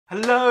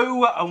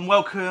Hello and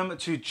welcome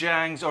to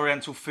Ziangs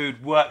Oriental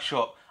Food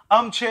Workshop.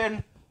 I'm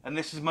Chin and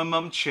this is my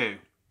mum Chu.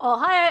 Oh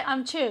hi,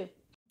 I'm Chu.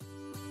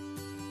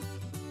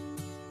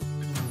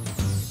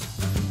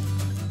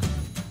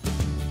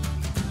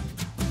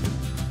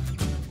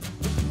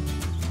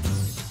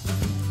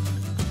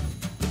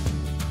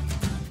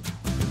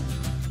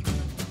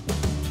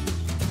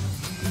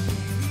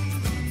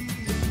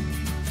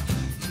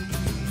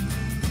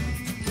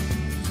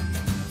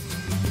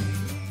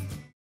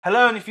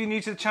 Hello, and if you're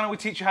new to the channel, we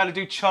teach you how to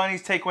do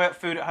Chinese takeaway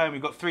food at home.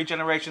 We've got 3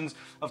 generations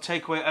of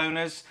takeaway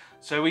owners,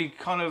 so we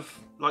kind of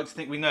like to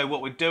think we know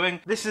what we're doing.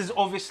 This is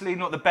obviously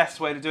not the best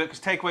way to do it because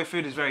takeaway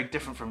food is very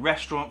different from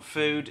restaurant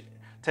food.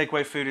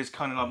 Takeaway food is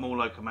kind of like more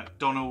like a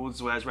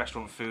McDonald's, whereas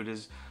restaurant food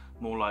is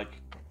more like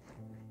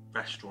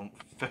restaurant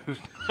food.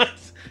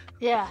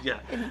 Yeah.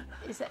 Yeah.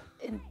 Is it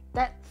in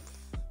depth?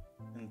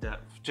 In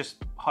depth, just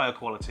higher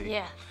quality.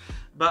 Yeah.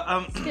 But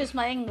Excuse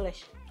my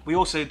English. we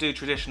also do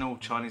traditional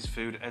Chinese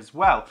food as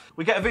well.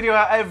 We get a video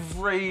out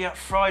every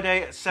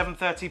Friday at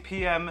 7:30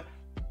 p.m.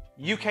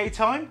 UK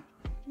time.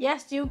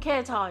 Yes,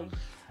 UK time.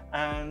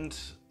 And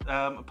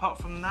apart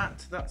from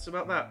that, that's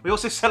about that. We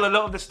also sell a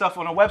lot of this stuff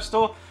on our web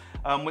store,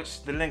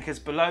 which the link is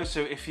below.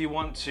 So if you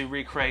want to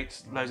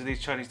recreate loads of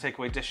these Chinese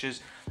takeaway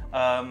dishes,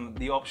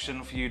 the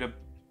option for you to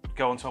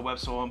go onto our web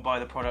store and buy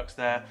the products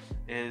there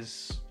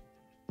is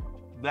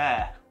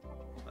there.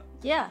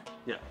 Yeah.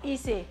 Yeah.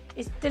 Easy.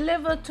 It's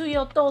delivered to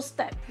your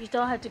doorstep. You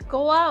don't have to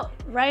go out,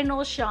 rain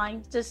or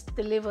shine, just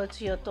deliver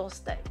to your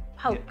doorstep.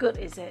 How good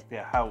is it?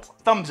 Yeah, how?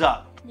 Thumbs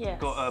up.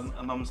 Yes. Got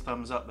a mum's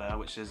thumbs up there,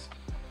 which is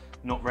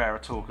not rare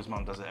at all because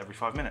mum does it every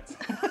 5 minutes.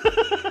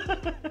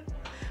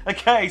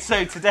 Okay,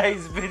 so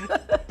today's video.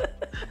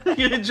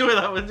 You enjoy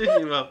that one,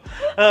 didn't you, mum?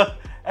 I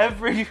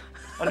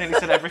nearly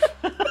said every.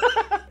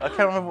 I can't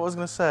remember what I was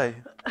going to say.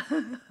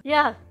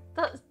 Yeah,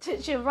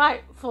 that's you're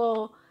right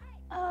for.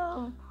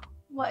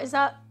 What is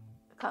that?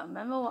 I can't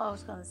remember what I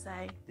was going to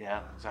say. Yeah,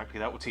 exactly.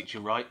 That will teach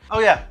you right. Oh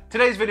yeah,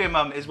 today's video,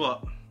 mum, is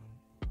what?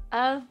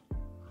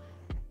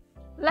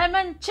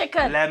 Lemon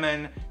chicken.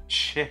 Lemon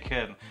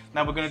chicken.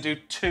 Now we're going to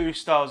do 2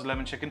 styles of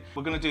lemon chicken.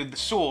 We're going to do the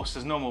sauce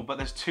as normal, but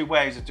there's 2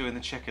 ways of doing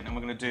the chicken, and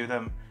we're going to do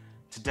them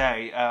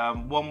today.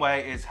 One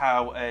way is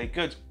how a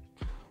good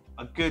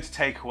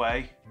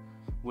takeaway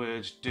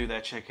would do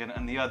their chicken,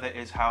 and the other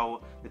is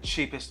how the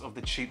cheapest of the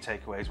cheap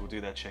takeaways will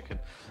do their chicken.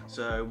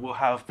 So we'll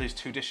have those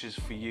 2 dishes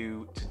for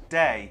you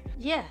today.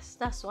 Yes,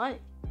 that's right.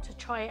 To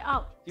try it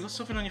out. You got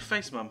something on your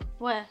face, mum?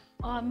 Where?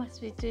 Oh, I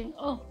must be doing.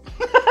 Oh.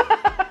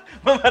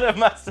 Mum had a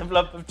massive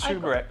lump of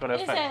turmeric on her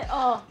Is face. it?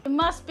 Oh, it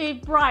must be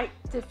bright.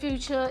 The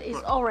future is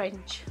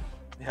orange.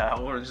 Yeah,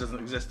 orange doesn't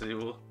exist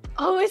anymore.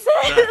 Oh, is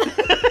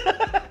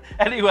it?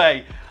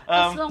 Anyway.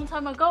 That's a long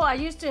time ago. I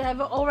used to have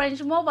an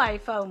orange mobile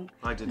phone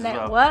I did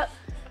network. as well.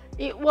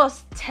 It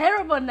was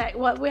terrible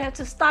network. We had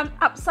to stand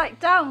upside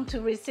down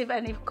to receive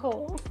any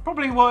call.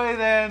 Probably why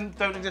they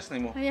don't exist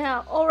anymore.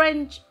 Yeah,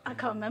 orange. I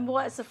can't remember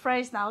what is the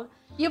phrase now.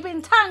 You've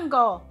been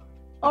tango.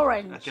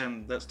 Orange.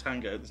 Again, that's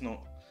tango. It's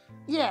not.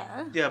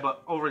 Yeah. Yeah,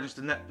 but orange,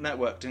 the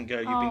network didn't go.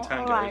 You've been Oh,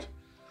 tangoed. alright.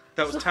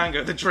 That was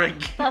tango, the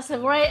drink. That's a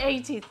very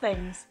 80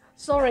 things.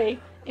 Sorry,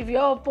 if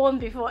you're born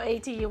before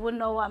 80, you wouldn't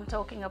know what I'm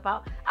talking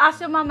about. Ask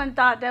your mum and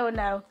dad, they will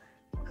know.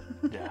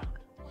 Yeah.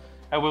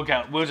 And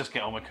we'll just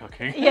get on with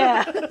cooking.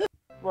 Yeah.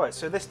 Right,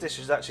 so this dish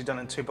is actually done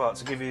in 2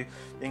 parts. I'll give you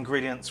the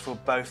ingredients for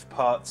both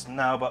parts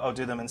now, but I'll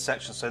do them in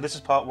sections. So this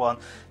is part 1.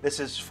 This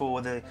is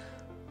for the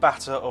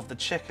batter of the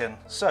chicken.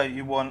 So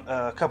you want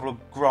a couple of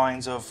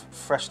grinds of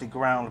freshly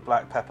ground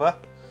black pepper.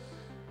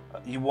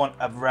 You want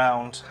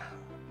around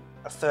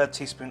a 1/3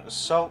 teaspoon of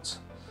salt,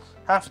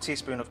 1/2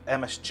 teaspoon of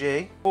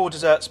MSG, 4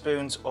 dessert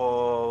spoons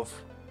of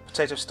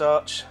potato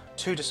starch,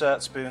 2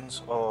 dessert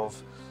spoons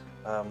of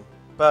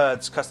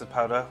Bird's custard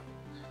powder.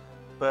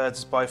 Bird's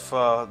is by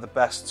far the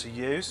best to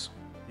use.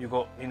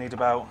 You need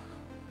about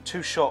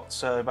 2 shots,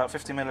 so about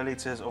 50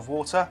 millilitres of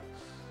water,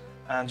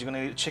 and you're going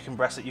to need a chicken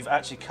breast that you've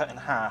actually cut in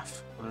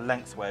half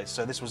lengthways.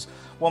 So this was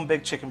 1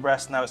 big chicken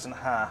breast, now it's in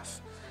half.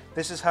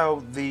 This is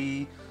how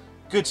the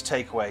good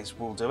takeaways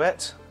will do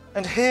it.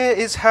 And here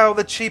is how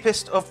the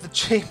cheapest of the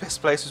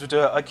cheapest places will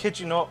do it. I kid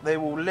you not, they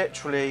will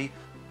literally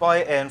buy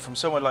it in from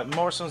somewhere like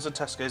Morrison's or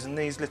Tesco's in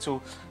these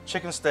little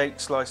chicken steak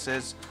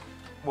slices.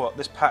 What,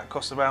 this pack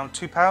costs around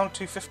 £2,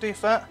 £2.50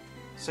 if that?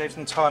 Saves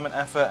them time and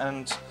effort,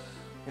 and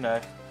you know,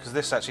 because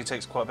this actually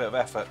takes quite a bit of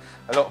effort.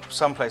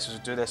 Some places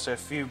would do this, so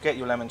if you get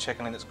your lemon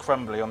chicken and it's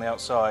crumbly on the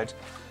outside,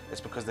 it's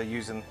because they're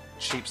using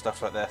cheap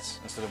stuff like this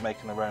instead of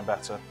making their own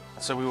batter.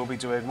 So we will be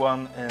doing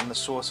 1 in the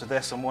sauce of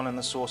this and 1 in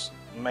the sauce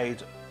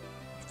made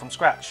from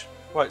scratch.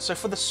 Right, so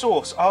for the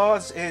sauce,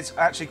 ours is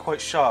actually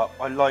quite sharp.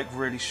 I like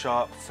really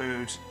sharp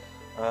food,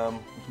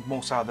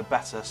 more sour the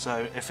better,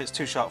 so if it's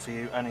too sharp for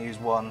you, only use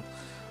 1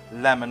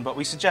 lemon, but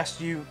we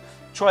suggest you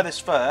try this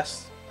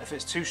first. If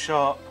it's too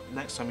sharp,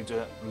 next time you do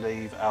it,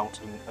 leave out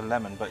a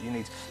lemon. But you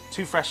need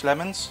 2 fresh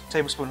lemons, a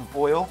tablespoon of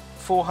oil,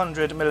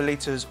 400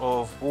 millilitres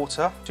of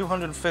water,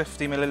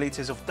 250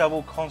 millilitres of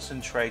double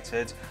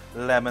concentrated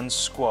lemon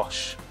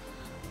squash.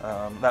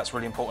 That's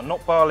really important.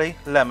 Not barley,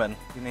 lemon.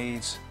 You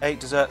need 8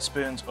 dessert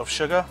spoons of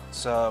sugar,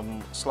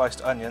 some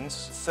sliced onions,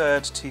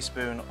 1/3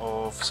 teaspoon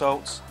of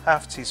salt,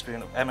 1/2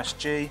 teaspoon of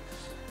MSG,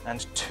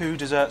 and 2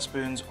 dessert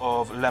spoons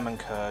of lemon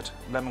curd.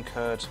 Lemon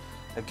curd,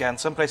 again,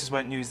 some places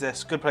won't use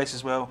this, good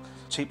places will,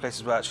 cheap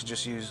places will actually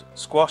just use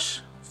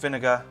squash,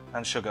 vinegar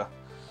and sugar.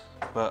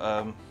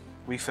 But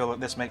we feel that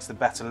this makes the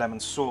better lemon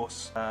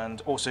sauce,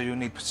 and also you'll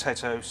need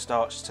potato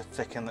starch to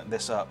thicken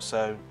this up,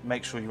 so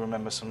make sure you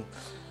remember some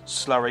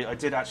slurry. I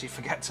did actually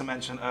forget to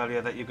mention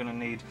earlier that you're going to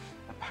need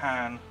a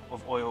pan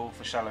of oil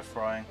for shallow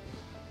frying.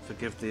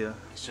 Forgive the,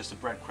 it's just a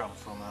breadcrumb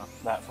from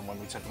from when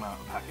we took them out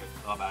of the packet,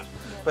 our bad.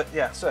 Yeah. But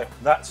yeah, so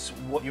that's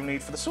what you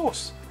need for the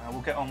sauce.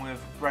 We'll get on with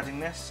breading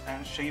this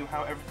and show you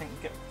how everything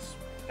gets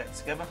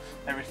together,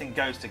 everything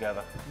goes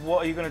together.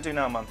 What are you going to do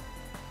now, Mum?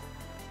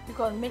 You're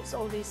going to mix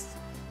all these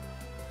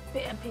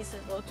bits and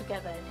pieces all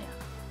together in here.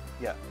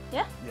 Yeah.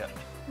 Yeah? Yeah.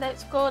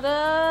 Let's go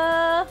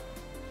to...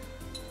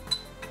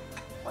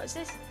 What is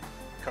this?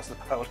 Custard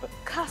powder.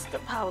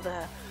 Custard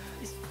powder.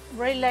 It's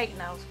very late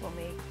now for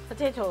me.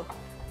 Potato.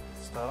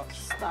 Starch.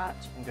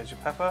 Starch. And goes your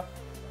pepper.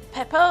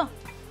 Pepper.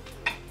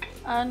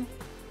 And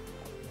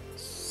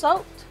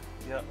salt.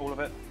 Yeah, all of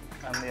it.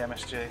 And the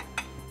MSG.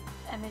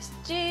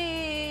 MSG.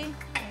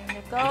 There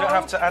you go. You don't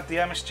have to add the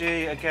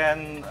MSG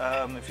again.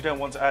 If you don't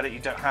want to add it, you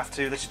don't have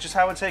to. This is just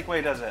how a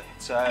takeaway does it.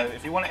 So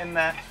if you want it in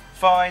there,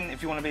 fine.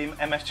 If you want to be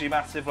MSG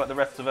massive like the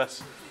rest of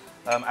us,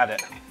 add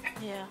it.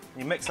 Yeah.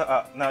 You mix that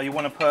up. Now you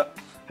want to put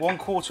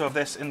 1/4 of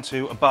this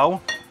into a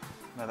bowl.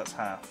 No, that's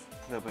half.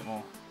 A little bit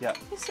more. Yeah.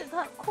 Is it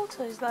that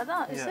quarter? Is like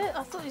that? Is Yeah. it?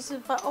 I thought it's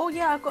about. Oh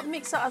yeah, I got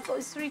mixed up. I thought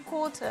it's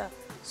 3/4.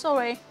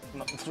 Sorry.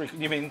 Not 3.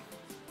 You mean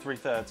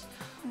 3/3?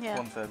 Yeah.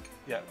 1/3.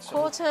 Yeah. So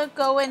Quarter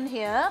go in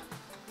here,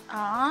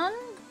 and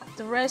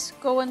the rest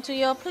go into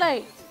your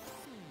plate.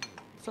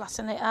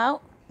 Flatten it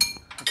out.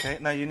 okay.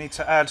 Now you need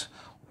to add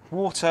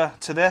water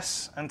to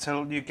this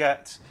until you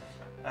get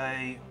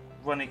a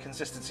runny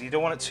consistency. You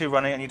don't want it too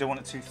runny and you don't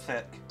want it too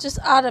thick. Just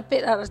add a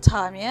bit at a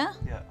time, yeah?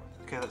 Yeah.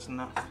 Okay, that's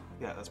enough.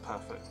 Yeah, that's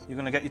perfect. You're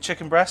going to get your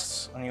chicken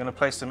breasts and you're going to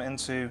place them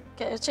into...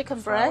 Get your chicken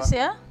flour. breast,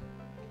 yeah?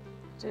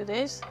 Do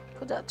this.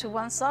 Put that to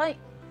one side.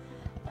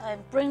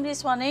 And bring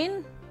this one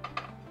in.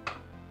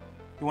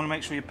 You want to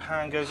make sure your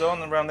pan goes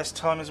on around this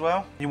time as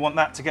well. You want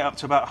that to get up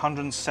to about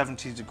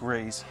 170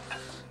 degrees.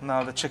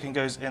 Now the chicken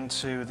goes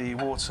into the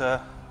water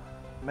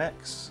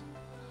mix.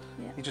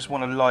 Yeah. You just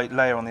want a light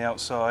layer on the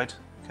outside.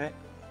 Okay,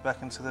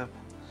 back into the...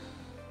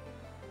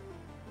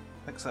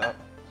 Mix that up.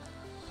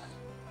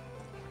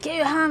 Get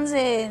your hands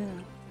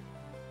in.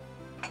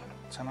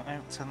 Turn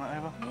that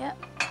over. Yeah.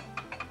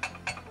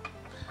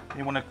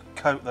 You want to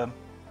coat them.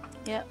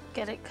 Yeah,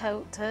 get it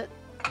coated.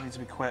 You need to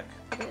be quick.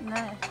 Put it in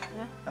there,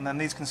 yeah. And then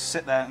these can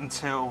sit there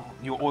until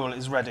your oil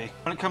is ready.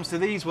 When it comes to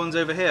these ones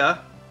over here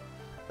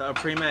that are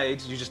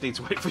pre-made, you just need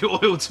to wait for your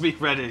oil to be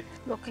ready.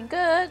 Looking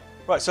good.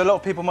 Right, so a lot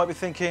of people might be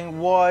thinking,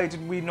 why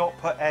did we not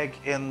put egg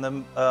in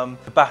the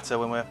batter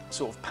when we're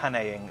sort of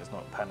paneing? It's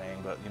not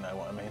paneing, but you know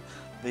what I mean.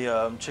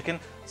 The chicken.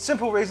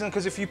 Simple reason,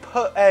 because if you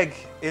put egg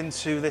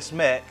into this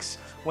mix,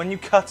 when you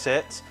cut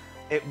it,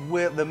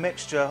 the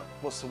mixture,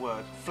 what's the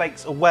word,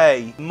 flakes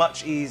away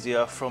much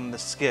easier from the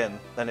skin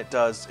than it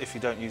does if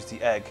you don't use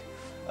the egg.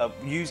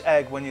 Use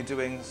egg when you're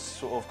doing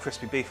sort of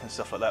crispy beef and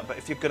stuff like that, but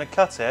if you're going to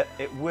cut it,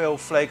 it will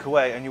flake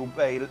away and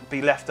you'll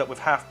be left up with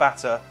half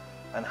batter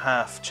and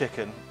half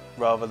chicken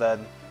rather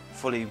than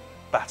fully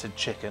battered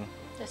chicken.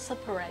 They're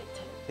separated.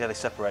 Yeah, they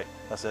separate.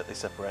 That's it, they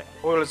separate.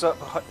 Oil is up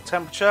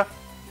temperature.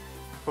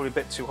 Probably a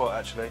bit too hot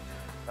actually,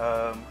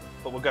 but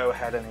we'll go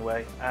ahead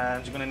anyway.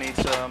 And you're going to need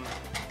some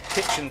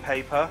kitchen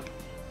paper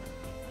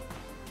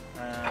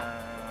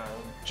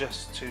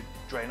just to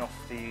drain off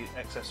the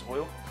excess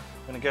oil.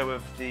 I'm going to go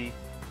with the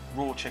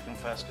raw chicken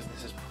first because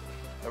this is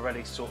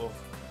already sort of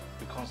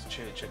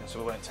reconstituted chicken, so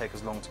it won't take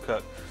as long to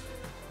cook.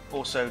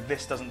 Also,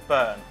 this doesn't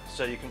burn,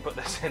 so you can put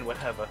this in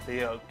whenever.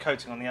 The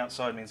coating on the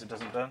outside means it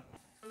doesn't burn.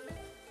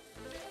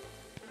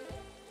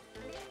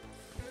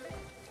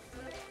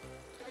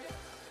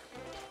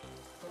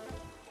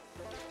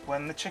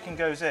 When the chicken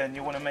goes in,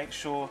 you want to make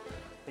sure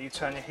that you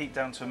turn your heat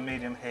down to a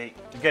medium heat.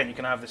 Again, you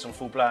can have this on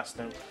full blast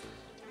and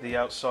the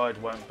outside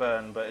won't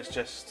burn, but it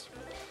just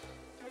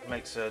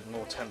makes a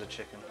more tender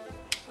chicken.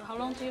 So how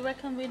long do you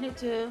reckon we need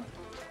to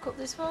cook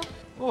this for?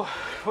 Oh,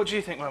 what do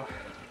you think, Mum?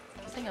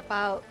 I think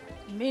about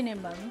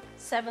minimum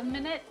 7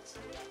 minutes.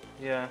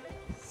 Yeah.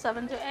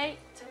 7 to 8.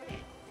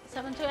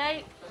 7 to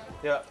 8.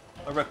 Yeah,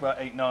 I reckon about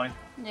 8, 9.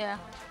 Yeah.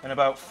 In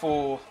about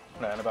 3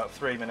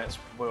 minutes,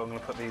 we're going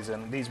to put these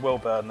in. These will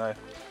burn though.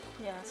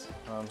 Yes.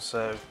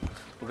 So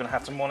we're going to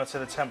have to monitor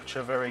the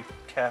temperature very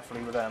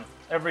carefully with them.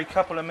 Every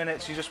couple of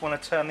minutes you just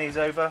want to turn these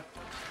over.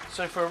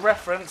 So for a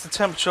reference, the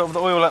temperature of the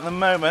oil at the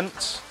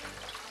moment,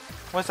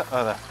 where's that?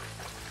 Oh, there.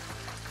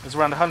 It's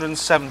around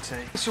 170.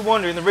 If you're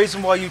wondering, the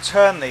reason why you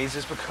turn these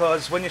is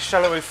because when you're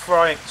shallow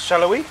frying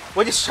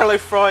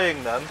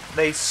them,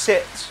 they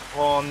sit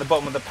on the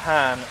bottom of the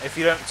pan. If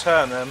you don't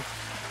turn them,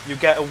 you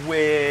get a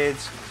weird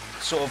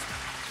sort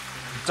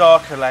of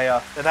darker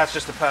layer, then that's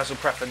just a personal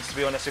preference, to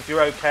be honest. If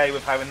you're okay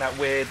with having that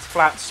weird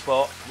flat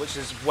spot, which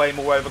is way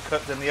more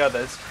overcooked than the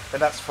others, then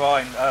that's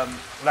fine.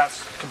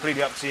 That's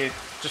completely up to you.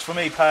 Just for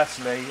me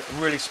personally, it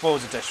really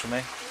spoils the dish for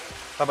me.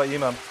 How about you,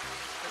 Mum?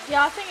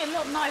 Yeah, I think it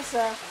looked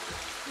nicer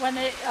when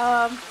it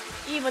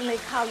evenly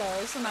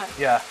coloured, isn't it?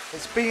 Yeah,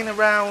 it's been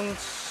around,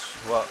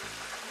 what,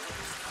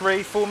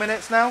 3-4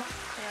 minutes now?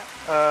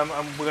 Yeah.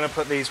 And we're going to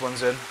put these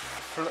ones in.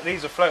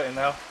 These are floating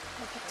now.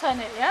 Turn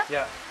it, yeah?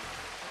 Yeah.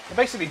 They're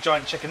basically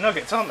giant chicken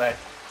nuggets, aren't they?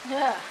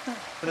 Yeah.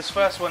 But this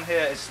first one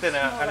here is thinner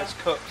and it's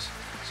cooked,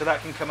 so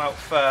that can come out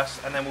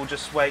first, and then we'll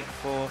just wait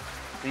for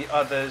the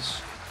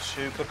others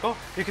to cook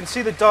off. You can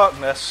see the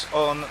darkness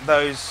on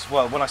those,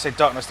 well, when I say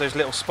darkness, those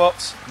little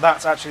spots,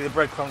 that's actually the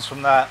breadcrumbs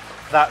from that.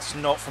 That's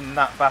not from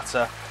that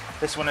batter.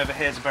 This one over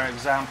here is a better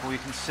example. You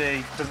can see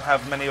it doesn't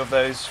have many of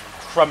those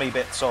crummy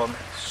bits on,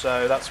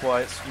 so that's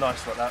why it's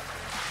nice like that.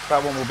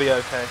 That one will be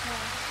okay. Yeah.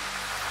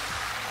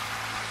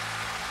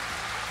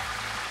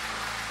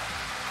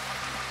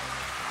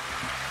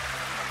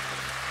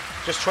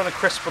 Just trying to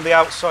crisp the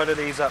outside of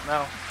these up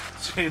now.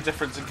 See the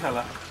difference in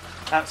colour.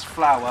 That's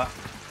flour,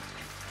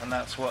 and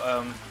that's what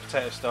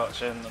potato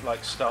starch and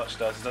like starch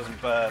does. It doesn't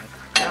burn.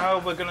 Now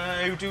we're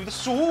gonna do the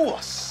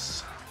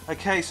sauce.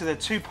 Okay, so there are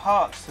two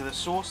parts to the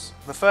sauce.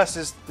 The first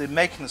is the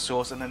making the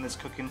sauce, and then there's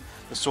cooking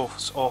the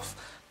sauce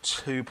off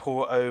to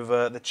pour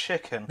over the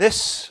chicken.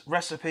 This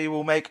recipe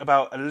will make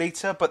about 1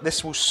 litre, but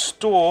this will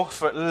store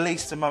for at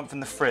least a month in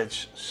the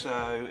fridge.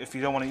 So if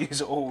you don't want to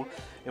use it all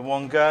in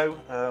one go,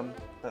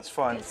 that's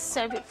fine. Let's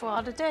save it for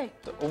another day.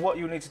 What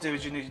you need to do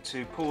is you need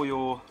to pour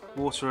your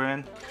water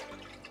in,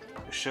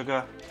 your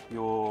sugar,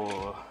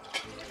 your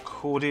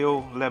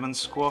cordial lemon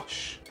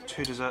squash,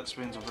 2 dessert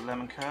spoons of the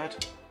lemon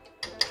curd,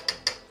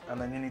 and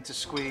then you need to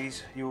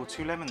squeeze your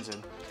 2 lemons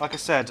in. Like I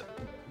said,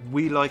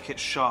 we like it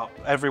sharp.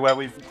 Everywhere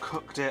we've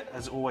cooked it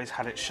has always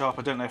had it sharp.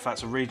 I don't know if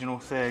that's a regional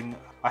thing.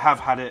 I have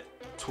had it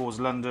towards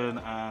London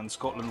and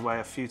Scotland way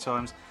a few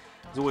times.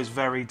 It's always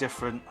very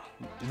different.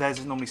 Theirs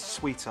is normally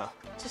sweeter.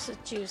 Just a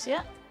juice,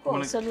 yeah? Oh,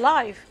 it's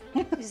alive.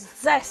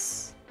 It's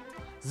zest.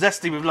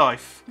 Zesty with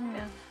life.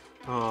 Yeah.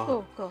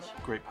 Oh, gosh.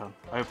 great pun.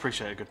 I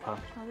appreciate a good pun.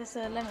 Oh, there's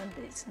a lemon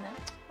bits in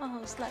it. Oh,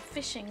 it's like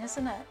fishing,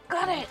 isn't it?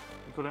 Got it!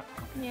 You got it?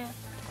 Yeah.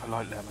 I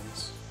like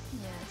lemons.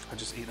 Yeah. I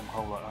just eat them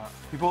whole like that.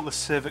 We bought the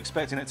sieve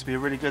expecting it to be a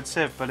really good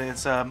sieve, but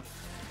it's Well,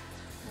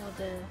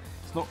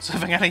 it's not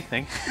sieving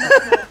anything.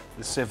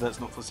 The sieve that's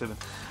not for sieving.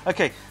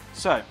 Okay,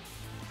 so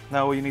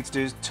now all you need to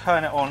do is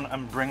turn it on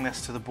and bring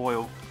this to the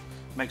boil.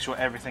 Make sure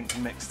everything's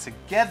mixed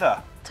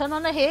together. turn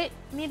on the heat.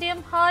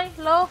 Medium, high,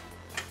 low.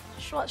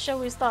 What shall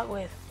we start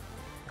with?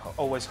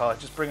 Always high.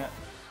 Just bring it.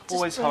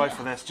 Always bring high it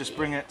for this. Just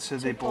bring it to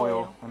the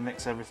boil. boil and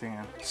mix everything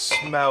in.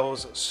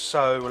 Smells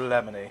so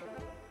lemony.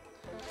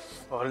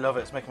 Oh, I love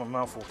it. It's making my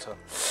mouth water.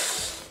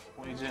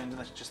 What are you doing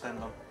just then,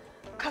 Mum?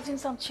 Cutting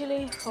some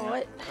chili for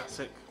it.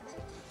 Classic.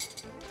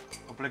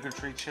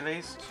 Obligatory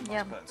chilies.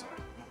 Yeah.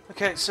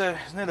 Okay, so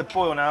it's near the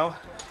boil now.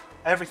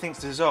 Everything's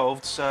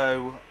dissolved,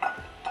 so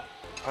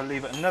I'll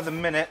leave it another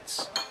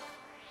minute.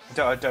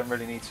 I don't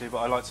really need to, but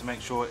I like to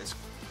make sure it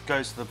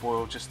goes to the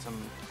boil just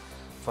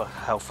for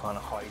health and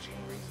hygiene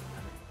reasons.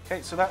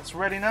 Okay, so that's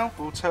ready now.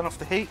 We'll turn off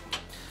the heat,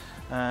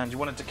 and you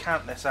want to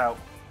decant this out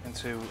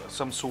into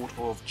some sort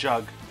of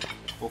jug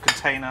or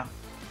container,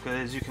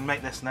 because you can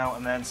make this now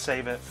and then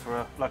save it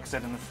for, like I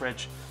said, in the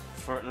fridge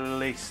for at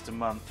least a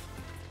month.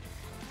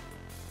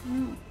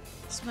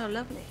 Smell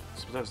lovely.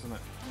 It does, doesn't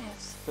it?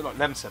 Yes. A bit like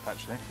lemon sip,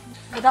 actually.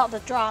 Without the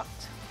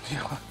draft.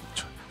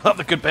 Love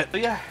the good bit.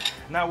 But yeah,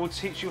 now we'll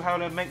teach you how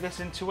to make this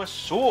into a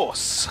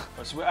sauce.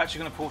 Right, so we're actually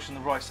going to portion the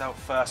rice out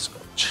first.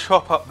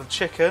 Chop up the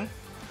chicken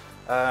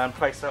and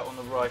place that on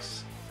the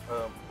rice.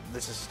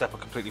 This is a step I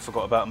completely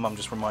forgot about, Mum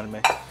just reminded me.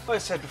 Like I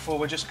said before,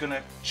 we're just going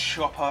to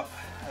chop up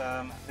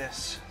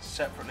this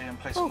separately and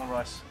place it on the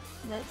rice.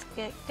 Let's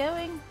get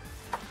going.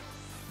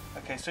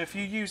 Okay, so if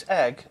you use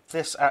egg,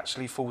 this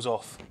actually falls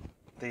off.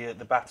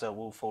 The batter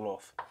will fall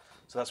off.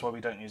 So that's why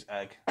we don't use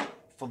egg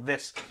for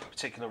this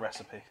particular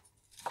recipe.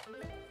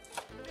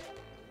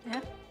 Yeah.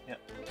 Yeah.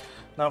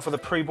 Now for the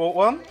pre-bought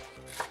one.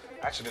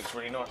 Actually looks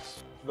really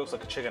nice. It looks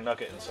like a chicken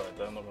nugget inside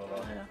though, I'm not gonna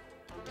lie. Yeah.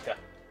 Yeah.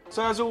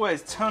 So as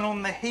always, turn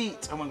on the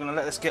heat and we're gonna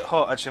let this get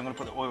hot. Actually, I'm gonna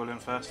put the oil in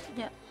first.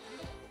 Yeah.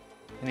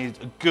 You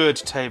need a good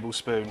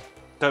tablespoon.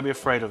 Don't be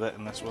afraid of it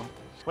in this one.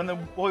 When the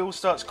oil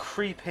starts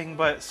creeping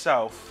by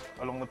itself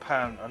along the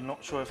pan, I'm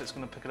not sure if it's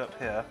gonna pick it up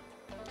here,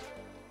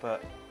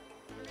 but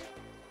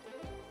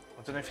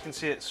I don't know if you can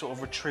see it sort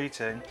of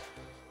retreating.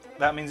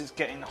 That means it's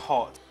getting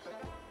hot.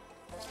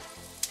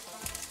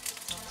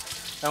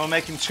 Now we're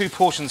making 2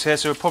 portions here,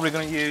 so we're probably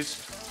going to use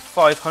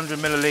 500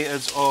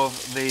 millilitres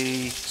of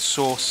the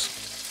sauce.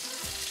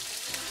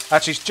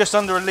 Actually, it's just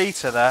under 1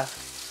 litre there.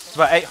 It's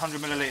about 800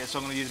 millilitres, so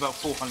I'm going to use about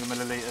 400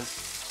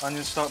 millilitres.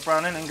 Onions start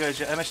browning, and goes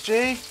your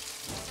MSG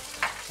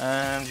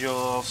and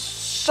your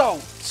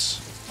salt.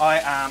 I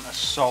am a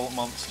salt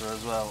monster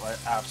as well. I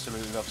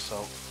absolutely love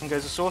salt. And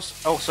goes the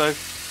sauce. Also,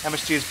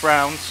 MSG is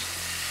browned.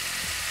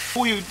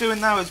 All you're doing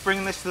now is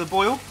bringing this to the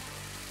boil.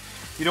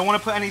 You don't want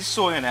to put any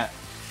soy in it.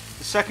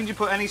 The second you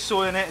put any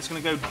soy in it, it's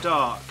going to go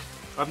dark.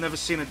 I've never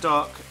seen a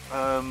dark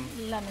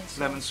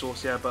lemon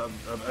sauce, yeah, but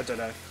I don't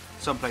know.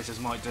 Some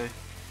places might do.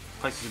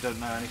 Places who don't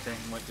know anything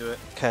might do it.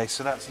 Okay,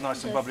 so that's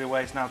nice and bubbly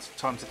away. It's now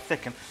time to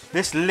thicken.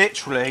 This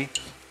literally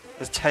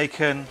has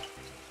taken,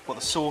 what,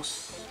 the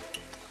sauce?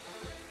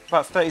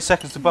 About 30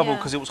 seconds to bubble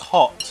because it was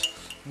hot.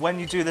 When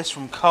you do this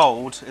from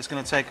cold, it's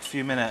going to take a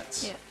few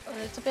minutes. Yeah, a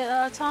little bit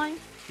at a time.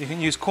 You can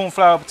use corn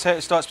flour, potato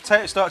starch.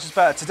 Potato starch is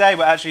better. Today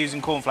we're actually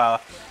using corn flour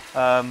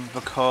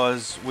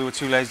because we were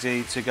too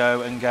lazy to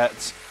go and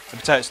get the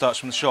potato starch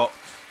from the shop.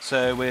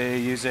 So we're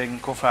using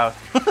corn flour.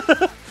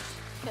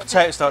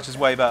 Potato starch is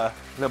way better,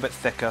 a little bit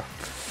thicker.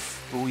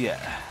 Oh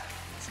yeah.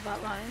 It's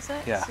about right, is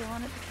it? Yeah. So you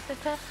want it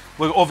thicker?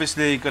 We're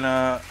obviously going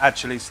to add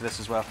chilies to this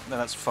as well. No,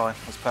 that's fine,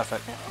 that's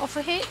perfect. Okay. Off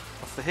the heat?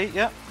 Off the heat,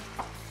 yeah.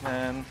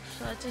 And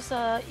so just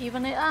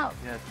even it out.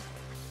 Yeah.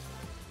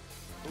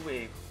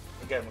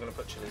 Again, we're going to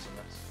put chilies in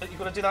this. But you've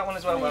got to do that one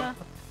as well, Mum.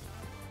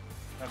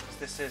 No, because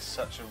this is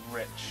such a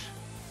rich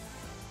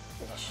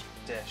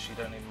dish, you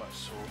don't need much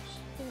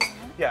sauce.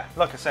 Yeah,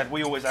 like I said,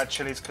 we always add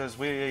chilies because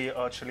we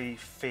are chili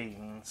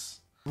fiends.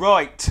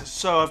 Right,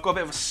 so I've got a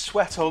bit of a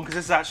sweat on because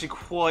this is actually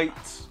quite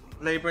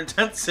labour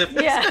intensive.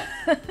 Yeah.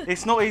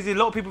 It's not easy. A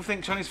lot of people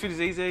think Chinese food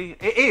is easy.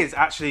 It is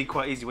actually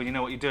quite easy when you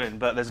know what you're doing,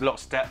 but there's a lot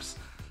of steps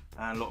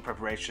and a lot of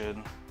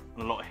preparation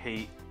and a lot of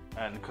heat,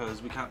 and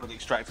because we can't put the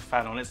extractor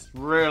fan on, it's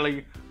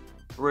really,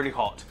 really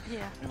hot.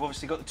 Yeah. We've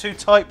obviously got the two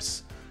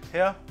types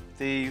here,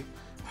 the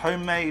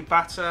homemade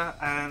batter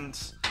and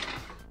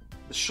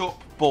the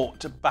shop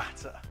bought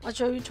batter.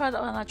 You try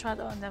that one, I try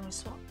that one, then we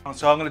swap.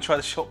 So I'm going to try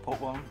the shop bought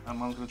one, and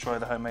Mum's going to try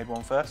the homemade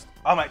one first.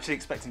 I'm actually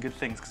expecting good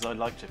things because I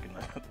like chicken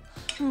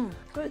though.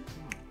 Good.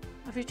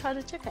 Have you tried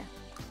the chicken?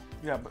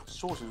 Yeah, but the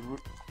sauce is...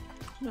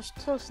 The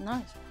sauce is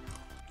nice.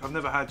 I've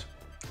never had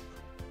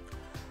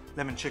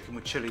lemon chicken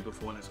with chilli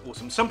before, and it's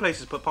awesome. Some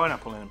places put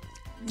pineapple in them.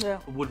 Yeah.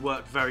 It would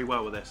work very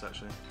well with this,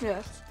 actually.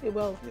 Yes, it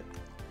will.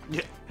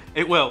 Yeah,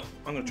 it will.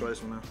 I'm going to try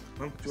this one now.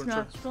 Mum, do you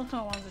want to try? No,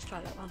 I want to just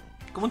try that one.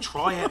 Come on,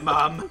 try it,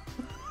 Mum.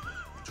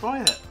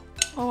 Try it.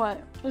 All right.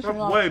 That's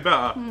way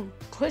better.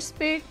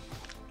 Crispy.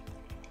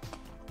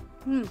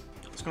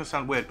 It's going to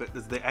sound weird, but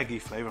there's the eggy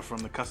flavour from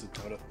the custard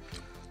powder.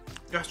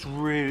 That's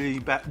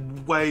really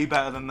way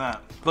better than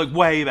that. Like,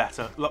 way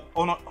better. Like,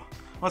 on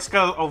a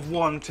scale of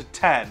 1 to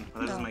 10,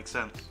 that doesn't make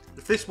sense.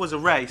 If this was a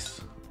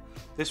race,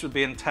 this would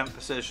be in 10th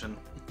position,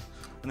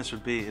 and this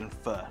would be in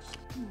 1st.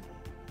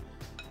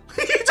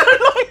 You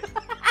don't like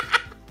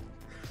that?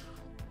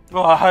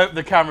 Well, I hope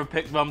the camera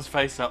picked Mum's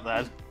face up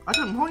then. I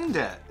don't mind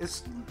it.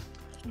 It's...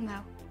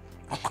 No.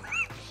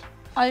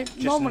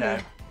 No.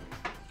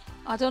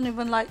 I don't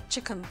even like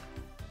chicken.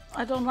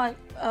 I don't like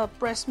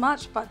breast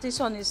much, but this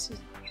one is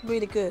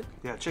really good.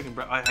 Yeah, chicken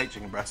breast. I hate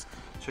chicken breast.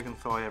 Chicken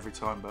thigh every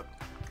time, but...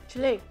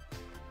 Chili.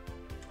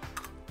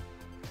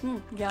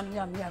 Yum,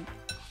 yum, yum.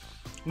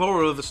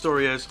 Moral of the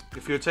story is,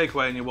 if you're a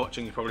takeaway and you're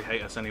watching, you probably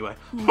hate us anyway.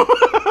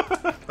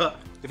 But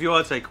if you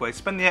are a takeaway,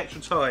 spend the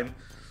extra time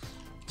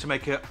to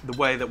make it the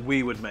way that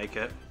we would make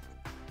it,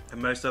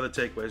 and most other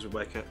takeaways would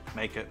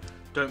make it.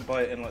 Don't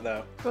buy it in like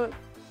that. Good.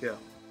 Yeah.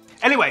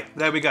 Anyway,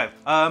 there we go.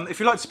 If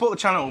you'd like to support the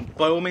channel,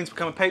 by all means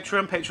become a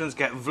patron. Patrons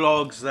get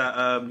vlogs that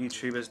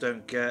YouTubers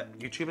don't get.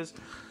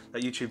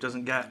 That YouTube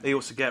doesn't get. They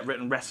also get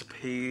written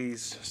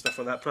recipes, stuff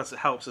like that. Plus it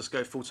helps us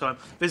go full time.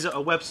 Visit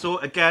our web store.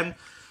 Again,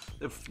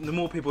 the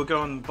more people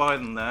go and buy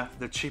them there,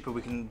 the cheaper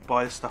we can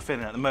buy this stuff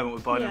in. At the moment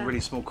we're buying in really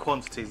small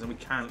quantities and we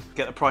can't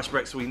get the price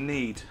breaks we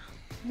need.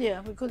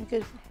 Yeah, we couldn't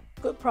get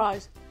good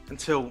price.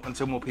 Until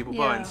more people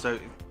buy. And so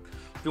if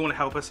you want to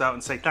help us out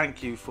and say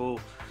thank you for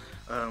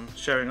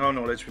sharing our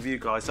knowledge with you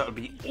guys, that would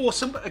be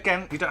awesome. But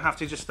again, you don't have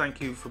to. Just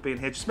thank you for being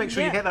here. Just make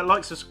sure you hit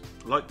that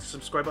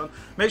subscribe button.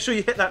 Make sure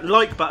you hit that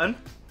like button.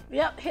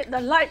 Yep, hit the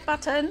like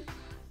button.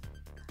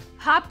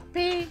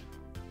 Happy.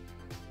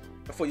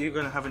 I thought you were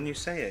going to have a new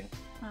saying.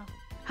 Oh.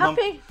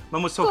 Happy.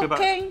 Mum was talking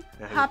cooking,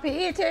 about happy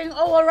eating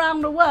all around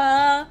the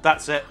world.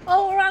 That's it.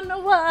 All around the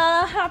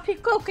world. Happy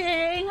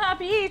cooking,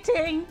 happy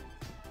eating.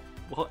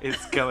 What is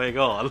going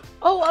on?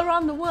 All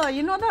around the world.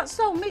 You know that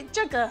song, Mick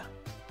Jagger?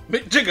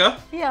 Mick Jagger?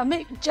 Yeah,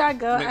 Mick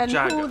Jagger.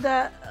 Who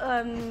that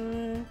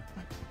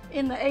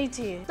in the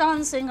 80s,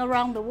 dancing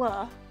around the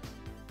world.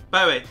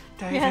 Bowie.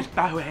 David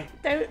Bowie.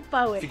 David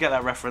Bowie. If you get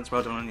that reference,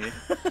 well done on you.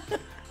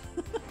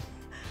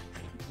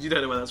 You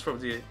don't know where that's from,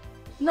 do you?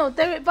 No,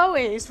 David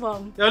Bowie is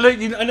from. I know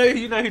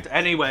you know.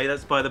 Anyway,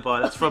 that's by the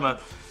by. That's from a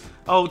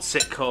old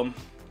sitcom.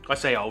 I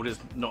say old, it's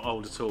not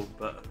old at all,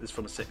 but it's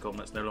from a sitcom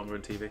that's no longer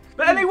on TV.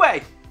 But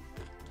anyway,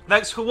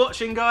 thanks for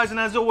watching, guys, and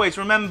as always,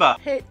 remember,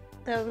 hit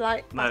the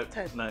like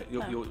button. No,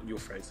 your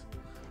phrase.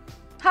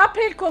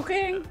 Happy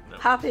cooking,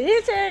 happy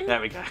eating. There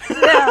we go.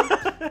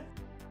 Yeah.